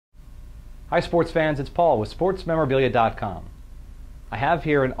Hi sports fans, it's Paul with SportsMemorabilia.com. I have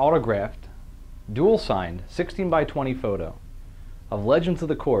here an autographed, dual-signed 16 by 20 photo of legends of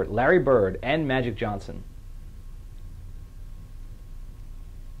the court Larry Bird and Magic Johnson.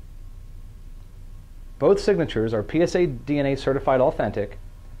 Both signatures are PSA DNA certified authentic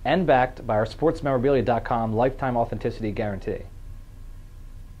and backed by our SportsMemorabilia.com lifetime authenticity guarantee.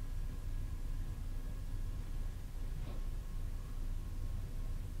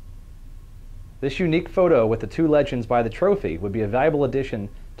 This unique photo with the two legends by the trophy would be a valuable addition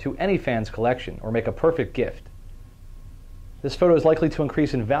to any fan's collection or make a perfect gift. This photo is likely to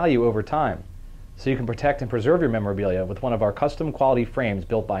increase in value over time, so you can protect and preserve your memorabilia with one of our custom quality frames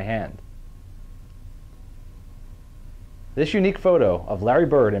built by hand. This unique photo of Larry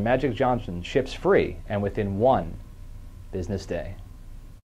Bird and Magic Johnson ships free and within one business day.